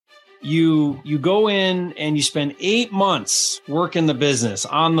you go in and you spend 8 months working the business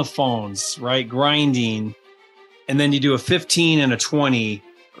on the phones, right? Grinding. And then you do a 15 and a 20,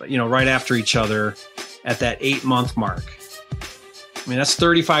 right after each other at that 8-month mark. I mean, that's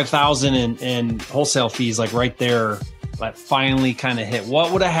 35,000 in wholesale fees, like right there, that finally kind of hit.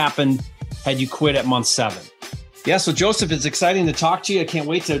 What would have happened had you quit at month 7? Yeah. So Joseph, it's exciting to talk to you. I can't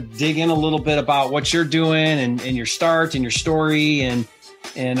wait to dig in a little bit about what you're doing and your start and your story. And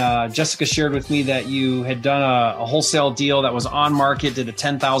Jessica shared with me that you had done a wholesale deal that was on market, did a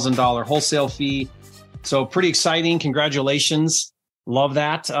 $10,000 wholesale fee. So pretty exciting. Congratulations. Love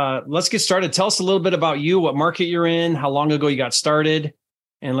that. Let's get started. Tell us a little bit about you, what market you're in, how long ago you got started,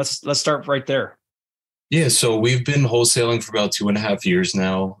 and let's start right there. Yeah, so we've been wholesaling for about 2.5 years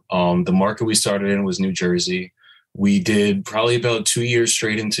now. The market we started in was New Jersey. We did probably about 2 years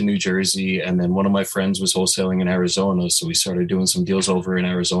straight into New Jersey, and then one of my friends was wholesaling in Arizona, so we started doing some deals over in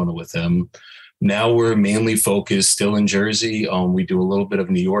Arizona with him. Now we're mainly focused still in Jersey. We do a little bit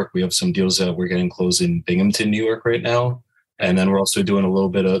of New York. We have some deals that we're getting closed in Binghamton, New York right now. And then we're also doing a little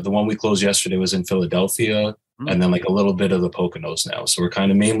bit of, the one we closed yesterday was in Philadelphia, and then like a little bit of the Poconos now. So we're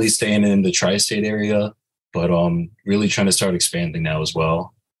kind of mainly staying in the tri-state area, but really trying to start expanding now as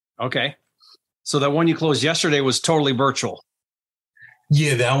well. Okay. So that one you closed yesterday was totally virtual.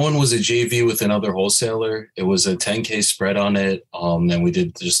 Yeah, that one was a JV with another wholesaler. It was a 10K spread on it. Then we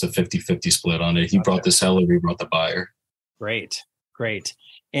did just a 50-50 split on it. He brought the seller, we brought the buyer. Great.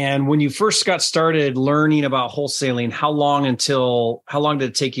 And when you first got started learning about wholesaling, how long did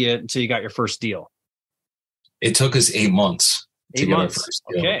it take you until you got your first deal? It took us 8 months to get our first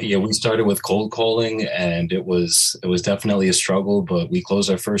deal. Okay. Yeah, we started with cold calling, and it was definitely a struggle, but we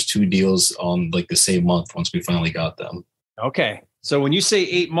closed our first 2 deals on like the same month once we finally got them. Okay. So when you say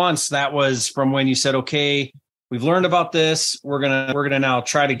 8 months, that was from when you said, okay, we've learned about this. We're gonna now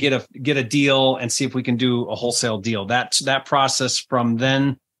try to get a deal and see if we can do a wholesale deal. That process from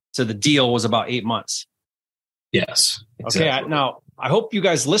then to the deal was about 8 months. Yes. Exactly. Okay. Now I hope you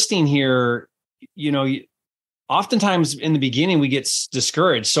guys listening here, oftentimes in the beginning we get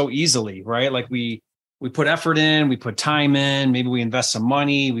discouraged so easily, right? Like we put effort in, we put time in, maybe we invest some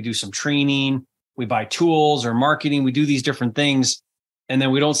money, we do some training, we buy tools or marketing, we do these different things, and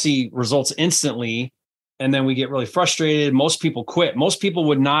then we don't see results instantly. And then we get really frustrated. Most people quit. Most people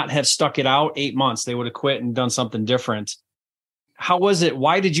would not have stuck it out 8 months. They would have quit and done something different. How was it?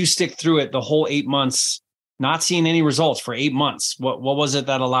 Why did you stick through it the whole 8 months, not seeing any results for 8 months? What was it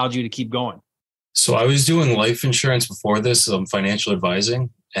that allowed you to keep going? So I was doing life insurance before this, financial advising,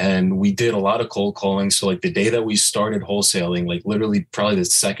 and we did a lot of cold calling. So like the day that we started wholesaling, like literally probably the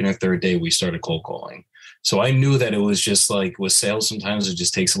second or third day we started cold calling. So I knew that it was just like with sales, sometimes it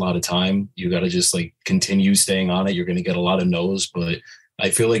just takes a lot of time. You got to just like continue staying on it. You're going to get a lot of no's, but I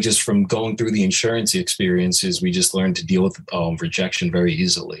feel like just from going through the insurance experiences, we just learned to deal with rejection very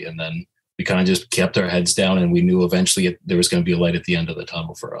easily. And then we kind of just kept our heads down, and we knew eventually there was going to be a light at the end of the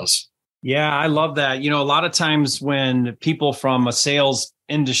tunnel for us. Yeah, I love that. A lot of times when people from a sales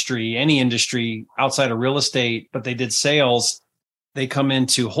industry, any industry outside of real estate, but they did sales, they come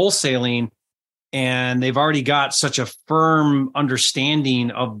into wholesaling and they've already got such a firm understanding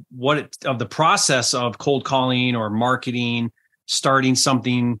of of the process of cold calling or marketing, starting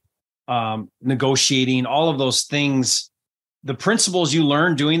something, negotiating, all of those things. The principles you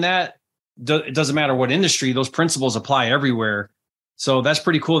learn doing that, it doesn't matter what industry, those principles apply everywhere. So that's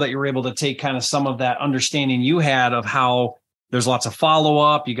pretty cool that you were able to take kind of some of that understanding you had of how there's lots of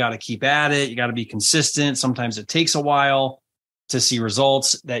follow-up. You got to keep at it. You got to be consistent. Sometimes it takes a while to see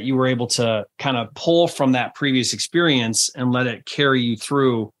results, that you were able to kind of pull from that previous experience and let it carry you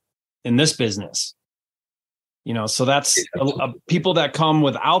through in this business. So that's people that come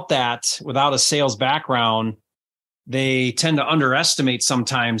without a sales background, they tend to underestimate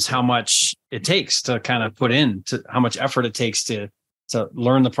sometimes how much it takes to kind of put in, to how much effort it takes to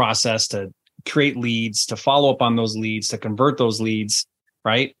learn the process, to create leads, to follow up on those leads, to convert those leads,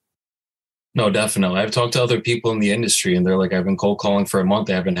 right? No, definitely. I've talked to other people in the industry and they're like, I've been cold calling for a month.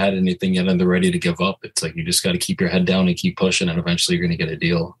 I haven't had anything yet and they're ready to give up. It's like, you just got to keep your head down and keep pushing, and eventually you're going to get a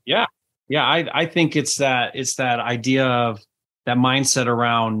deal. Yeah. Yeah. I think it's that idea of that mindset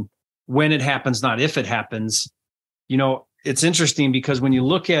around when it happens, not if it happens. It's interesting because when you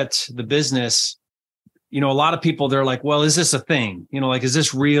look at the business, a lot of people, they're like, well, is this a thing? Like, is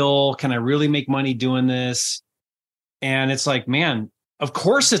this real? Can I really make money doing this? And it's like, man, of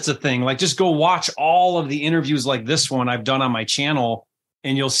course it's a thing. Like, just go watch all of the interviews like this one I've done on my channel,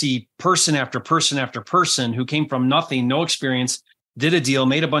 and you'll see person after person after person who came from nothing, no experience, did a deal,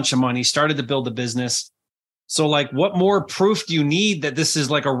 made a bunch of money, started to build a business. So like, what more proof do you need that this is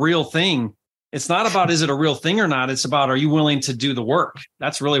like a real thing? It's not about, is it a real thing or not? It's about, are you willing to do the work?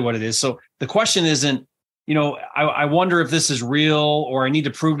 That's really what it is. So the question isn't, I wonder if this is real, or I need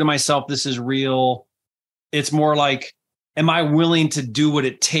to prove to myself this is real. It's more like, am I willing to do what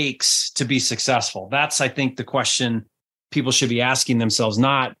it takes to be successful? That's, I think, the question people should be asking themselves,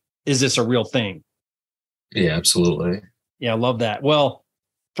 not, is this a real thing? Yeah, absolutely. Yeah, I love that. Well,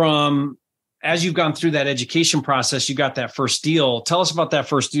 as you've gone through that education process, you got that first deal. Tell us about that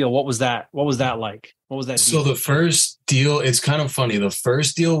first deal. What was that? What was that like? What was that deal? So the first deal, it's kind of funny. The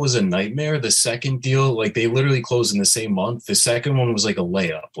first deal was a nightmare. The second deal, like they literally closed in the same month. The second one was like a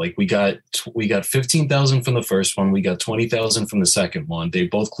layup. Like we got 15,000 from the first one. We got 20,000 from the second one. They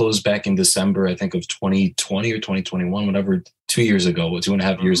both closed back in December, I think, of 2020 or 2021, whatever, 2 years ago,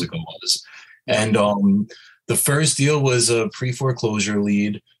 2.5 years ago was. And the first deal was a pre-foreclosure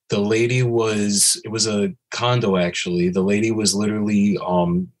lead. The lady it was a condo actually. The lady was literally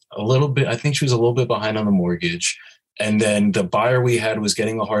a little bit, I think she was a little bit behind on the mortgage. And then the buyer we had was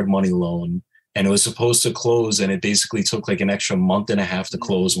getting a hard money loan, and it was supposed to close. And it basically took like an extra month and a half to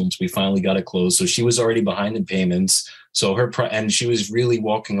close once we finally got it closed. So she was already behind in payments. So and she was really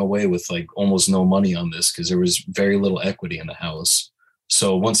walking away with like almost no money on this because there was very little equity in the house.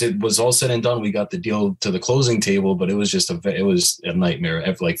 So once it was all said and done, we got the deal to the closing table, but it was just it was a nightmare,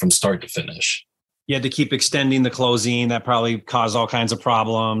 like from start to finish. You had to keep extending the closing. That probably caused all kinds of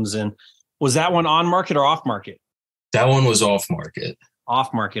problems. And was that one on market or off market? That one was off market.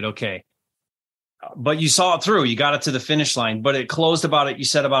 Off market. Okay. But you saw it through, you got it to the finish line, but it closed you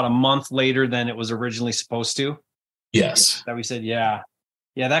said about a month later than it was originally supposed to. Yes. That we said, yeah.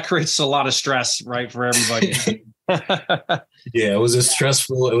 Yeah. That creates a lot of stress, right? For everybody. Yeah, it was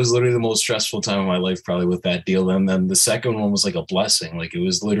literally the most stressful time of my life, probably, with that deal. And then the second one was like a blessing. Like it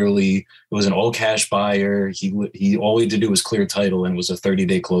was an all cash buyer. He all he had to do was clear title, and it was a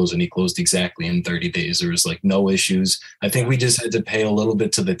 30-day close, and he closed exactly in 30 days. There was like no issues. I think we just had to pay a little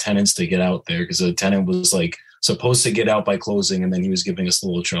bit to the tenants to get out there, because the tenant was like supposed to get out by closing, and then he was giving us a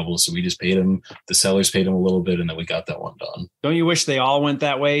little trouble. So we just paid him. The sellers paid him a little bit, and then we got that one done. Don't you wish they all went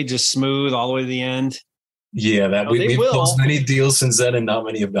that way, just smooth all the way to the end? Yeah, we've closed many deals since then, and not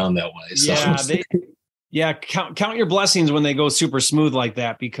many have gone that way. So. Count your blessings when they go super smooth like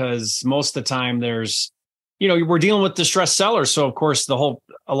that, because most of the time we're dealing with distressed sellers. So of course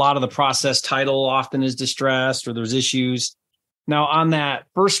a lot of the process title often is distressed, or there's issues. Now on that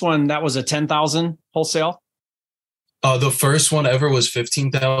first one, that was a 10,000 wholesale. The first one ever was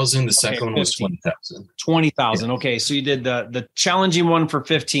 15,000. The second one was 20,000. 20,000. Yeah. Okay, so you did the challenging one for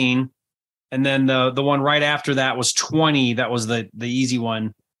 15. And then the one right after that was 20. That was the easy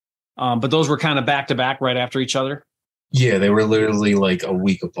one. But those were kind of back to back right after each other. Yeah, they were literally like a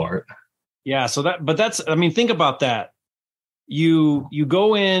week apart. Yeah. So think about that. You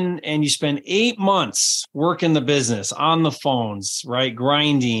go in and you spend 8 months working the business on the phones, right?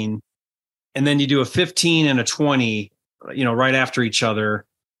 Grinding. And then you do a 15 and a 20, right after each other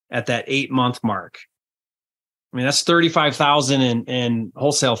at that 8-month mark. I mean, that's 35,000 in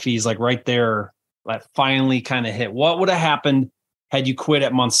wholesale fees, like right there, that finally kind of hit. What would have happened had you quit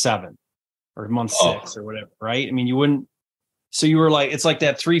at month 7 or month 6 or whatever, right? I mean, you wouldn't. So you were like, it's like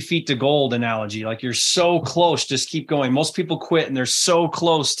that 3 feet to gold analogy. Like you're so close, just keep going. Most people quit and they're so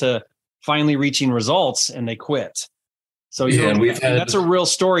close to finally reaching results and they quit. So that's a real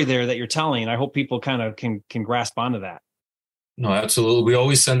story there that you're telling. I hope people kind of can grasp onto that. No, absolutely. We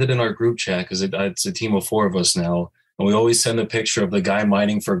always send it in our group chat, because it's a team of 4 of us now. And we always send a picture of the guy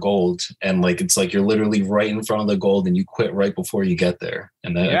mining for gold. And it's like you're literally right in front of the gold and you quit right before you get there.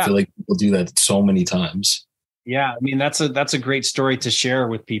 And I feel like people do that so many times. Yeah. I mean, that's a great story to share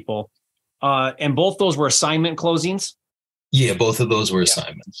with people. And both those were assignment closings? Yeah, both of those were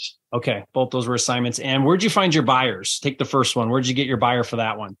assignments. Okay. Both those were assignments. And where'd you find your buyers? Take the first one. Where'd you get your buyer for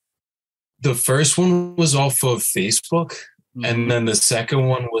that one? The first one was off of Facebook. Mm-hmm. And then the second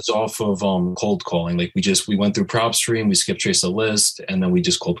one was off of cold calling. Like we went through PropStream, we skip trace a list, and then we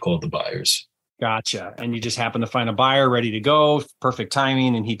just cold called the buyers. Gotcha. And you just happened to find a buyer ready to go, perfect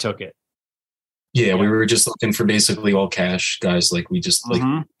timing, and he took it. Yeah, we were just looking for basically all cash guys. Like we just put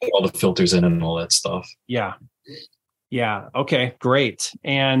all the filters in and all that stuff. Yeah. Yeah. Okay, great.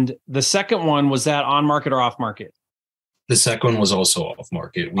 And the second one, was that on market or off market? The second one was also off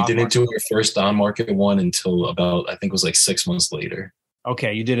market. We didn't do our first on market one until about, I think it was like 6 months later.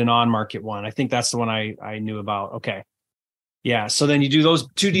 Okay. You did an on market one. I think that's the one I knew about. Okay. Yeah. So then you do those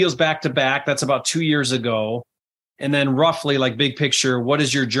 2 deals back to back. That's about 2 years ago. And then roughly, like big picture, what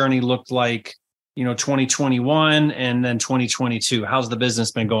has your journey looked like, 2021 and then 2022? How's the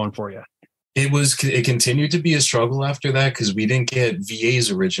business been going for you? It continued to be a struggle after that because we didn't get VAs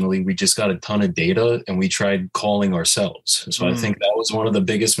originally. We just got a ton of data and we tried calling ourselves. So I think that was one of the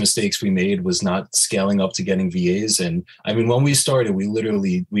biggest mistakes we made, was not scaling up to getting VAs. And I mean, when we started, we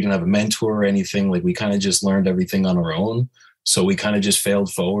didn't have a mentor or anything. Like, we kind of just learned everything on our own. So we kind of just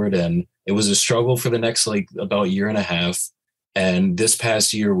failed forward, and it was a struggle for the next like about year and a half. And this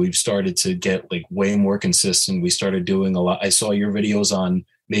past year, we've started to get like way more consistent. We started doing a lot. I saw your videos on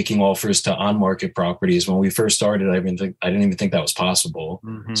making offers to on-market properties. When we first started, I didn't even think that was possible.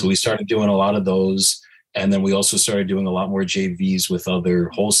 So we started doing a lot of those. And then we also started doing a lot more JVs with other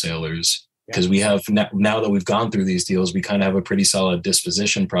wholesalers, because we have now that we've gone through these deals, we kind of have a pretty solid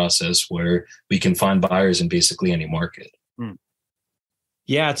disposition process where we can find buyers in basically any market.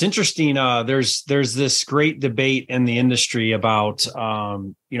 Yeah, it's interesting. There's this great debate in the industry about,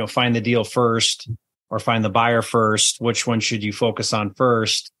 find the deal first or find the buyer first. Which one should you focus on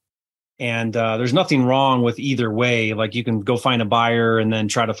first? And there's nothing wrong with either way. Like, you can go find a buyer and then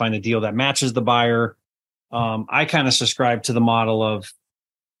try to find a deal that matches the buyer. I kind of subscribe to the model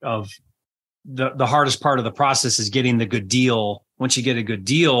of the hardest part of the process is getting the good deal. Once you get a good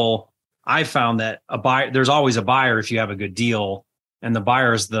deal, I found that there's always a buyer if you have a good deal. And the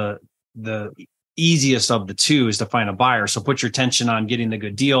buyer is the easiest of the two, is to find a buyer. So put your attention on getting the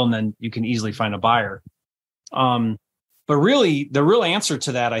good deal, and then you can easily find a buyer. But really, the real answer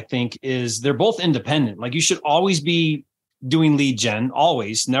to that, I think, is they're both independent. Like, you should always be doing lead gen,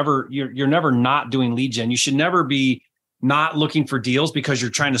 always. Never, you're never not doing lead gen. You should never be not looking for deals because you're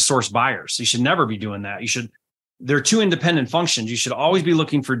trying to source buyers. You should never be doing that. They're two independent functions. You should always be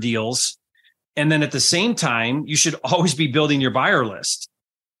looking for deals. And then at the same time, you should always be building your buyer list.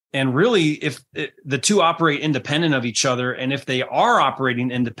 And really, if the two operate independent of each other, and if they are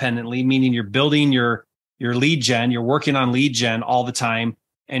operating independently, meaning you're building your lead gen, you're working on lead gen all the time,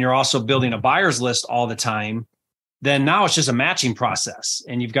 and you're also building a buyer's list all the time, then now it's just a matching process.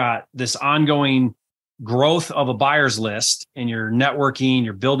 And you've got this ongoing growth of a buyer's list, and you're networking,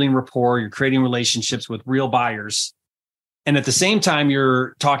 you're building rapport, you're creating relationships with real buyers. And at the same time,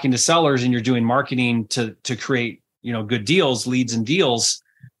 you're talking to sellers and you're doing marketing to create, good deals, leads and deals.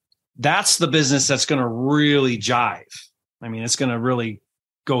 That's the business that's going to really jive. I mean, it's going to really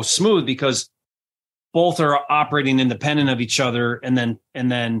go smooth because both are operating independent of each other, and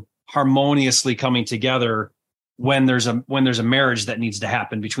then harmoniously coming together when there's a marriage that needs to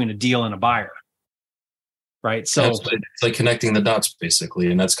happen between a deal and a buyer. Right. So it's like connecting the dots, basically.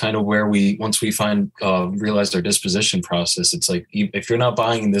 And that's kind of where once we realized our disposition process, it's like, if you're not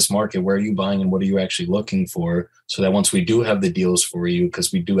buying in this market, where are you buying and what are you actually looking for? So that once we do have the deals for you,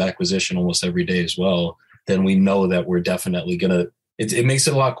 because we do acquisition almost every day as well, then we know that we're definitely it makes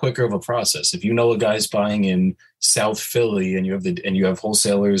it a lot quicker of a process. If you know a guy's buying in South Philly and you have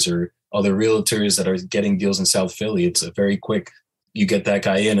wholesalers or other realtors that are getting deals in South Philly, it's a very quick. You get that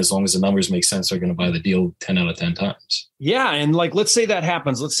guy in, as long as the numbers make sense, they're going to buy the deal 10 out of 10 times. Yeah. And like, let's say that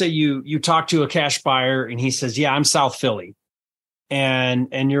happens. Let's say you talk to a cash buyer and he says, yeah, I'm South Philly.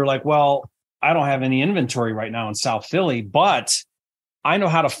 And you're like, well, I don't have any inventory right now in South Philly, but I know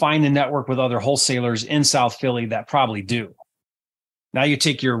how to find a network with other wholesalers in South Philly that probably do. Now you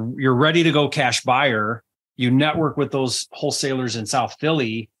take you're ready to go cash buyer, you network with those wholesalers in South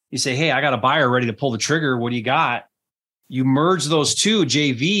Philly. You say, hey, I got a buyer ready to pull the trigger. What do you got? You merge those two,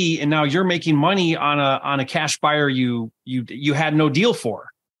 JV, and now you're making money on a cash buyer you had no deal for.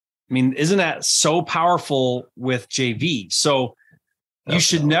 I mean, isn't that so powerful with JV? So you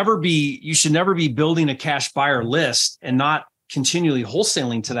should never be building a cash buyer list and not continually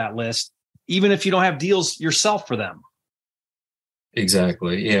wholesaling to that list, even if you don't have deals yourself for them.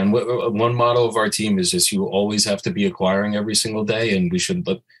 Exactly. Yeah. And one motto of our team is just, you always have to be acquiring every single day. And we should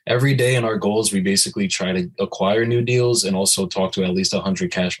look every day in our goals. We basically try to acquire new deals and also talk to at least 100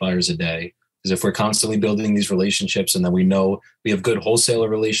 cash buyers a day. Because if we're constantly building these relationships, and then we know we have good wholesaler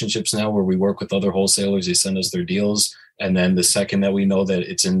relationships now where we work with other wholesalers, they send us their deals. And then the second that we know that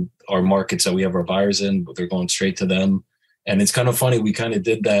it's in our markets that we have our buyers in, they're going straight to them. And it's kind of funny. We kind of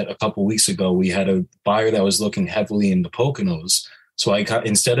did that a couple of weeks ago. We had a buyer that was looking heavily in the Poconos. So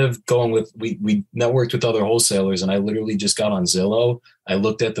instead of going with, we networked with other wholesalers, and I literally just got on Zillow. I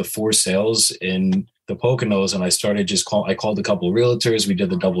looked at the for sales in the Poconos, and I started I called a couple of realtors. We did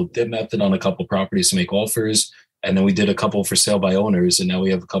the double dip method on a couple of properties to make offers. And then we did a couple for sale by owners. And now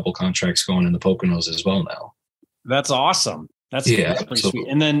we have a couple contracts going in the Poconos as well now. That's awesome. That's pretty sweet.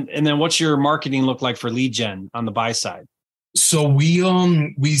 And then what's your marketing look like for lead gen on the buy side? So we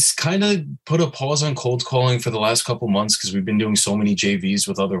kind of put a pause on cold calling for the last couple months because we've been doing so many JVs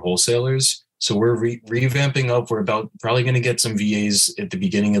with other wholesalers. So we're revamping up. We're about probably going to get some VAs at the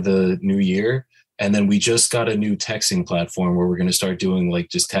beginning of the new year. And then we just got a new texting platform where we're going to start doing like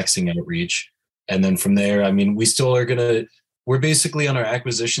just texting outreach. And then from there, I mean, we still are going to, we're basically on our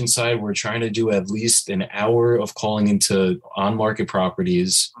acquisition side. We're trying to do at least an hour of calling into on-market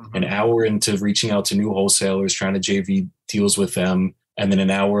properties, an hour into reaching out to new wholesalers, trying to JV deals with them, and then an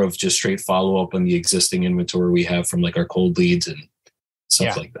hour of just straight follow-up on the existing inventory we have from like our cold leads and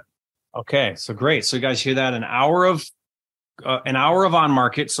stuff like that. Okay, so great. So you guys hear that? An hour of on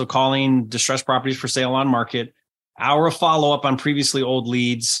market, so calling distressed properties for sale on market, hour of follow up on previously old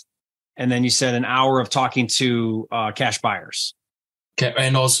leads, and then you said an hour of talking to cash buyers,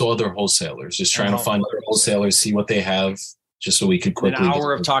 and also other wholesalers. Just trying to find other wholesalers, see what they have, just so we could quickly. An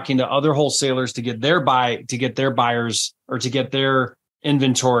hour of talking to other wholesalers to get their buyers or to get their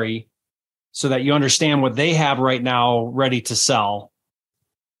inventory, so that you understand what they have right now ready to sell.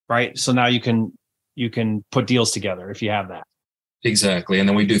 Right. So now you can put deals together if you have that. Exactly. And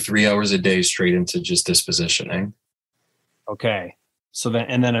then we do 3 hours a day straight into just dispositioning. Okay. So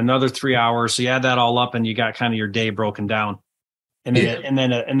then another 3 hours. So you add that all up and you got kind of your day broken down. And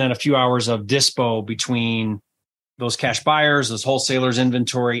then, and then a few hours of dispo between those cash buyers, those wholesalers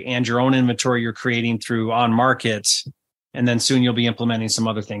inventory, and your own inventory you're creating through on market. And then soon you'll be implementing some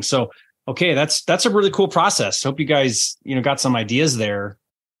other things. So, okay, that's a really cool process. Hope you guys, got some ideas there.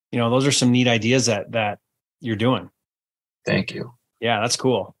 Those are some neat ideas that you're doing. Thank you. Yeah, that's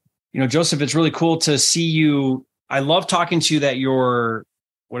cool. Joseph, it's really cool to see you. I love talking to you that you're,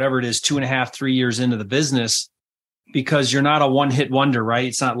 whatever it is, 2.5, 3 years into the business, because you're not a one-hit wonder, right?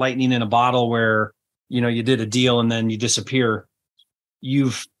 It's not lightning in a bottle where, you did a deal and then you disappear.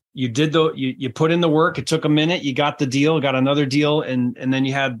 You put in the work. It took a minute. You got the deal, got another deal. And then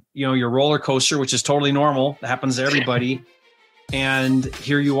you had, your roller coaster, which is totally normal. That happens to everybody. And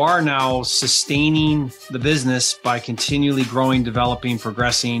here you are now sustaining the business by continually growing, developing,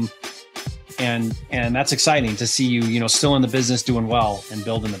 progressing. And that's exciting to see you, still in the business, doing well and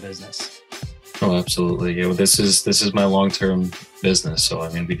building the business. Oh, absolutely. Yeah. This is my long-term business. So, I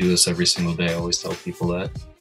mean, we do this every single day. I always tell people that.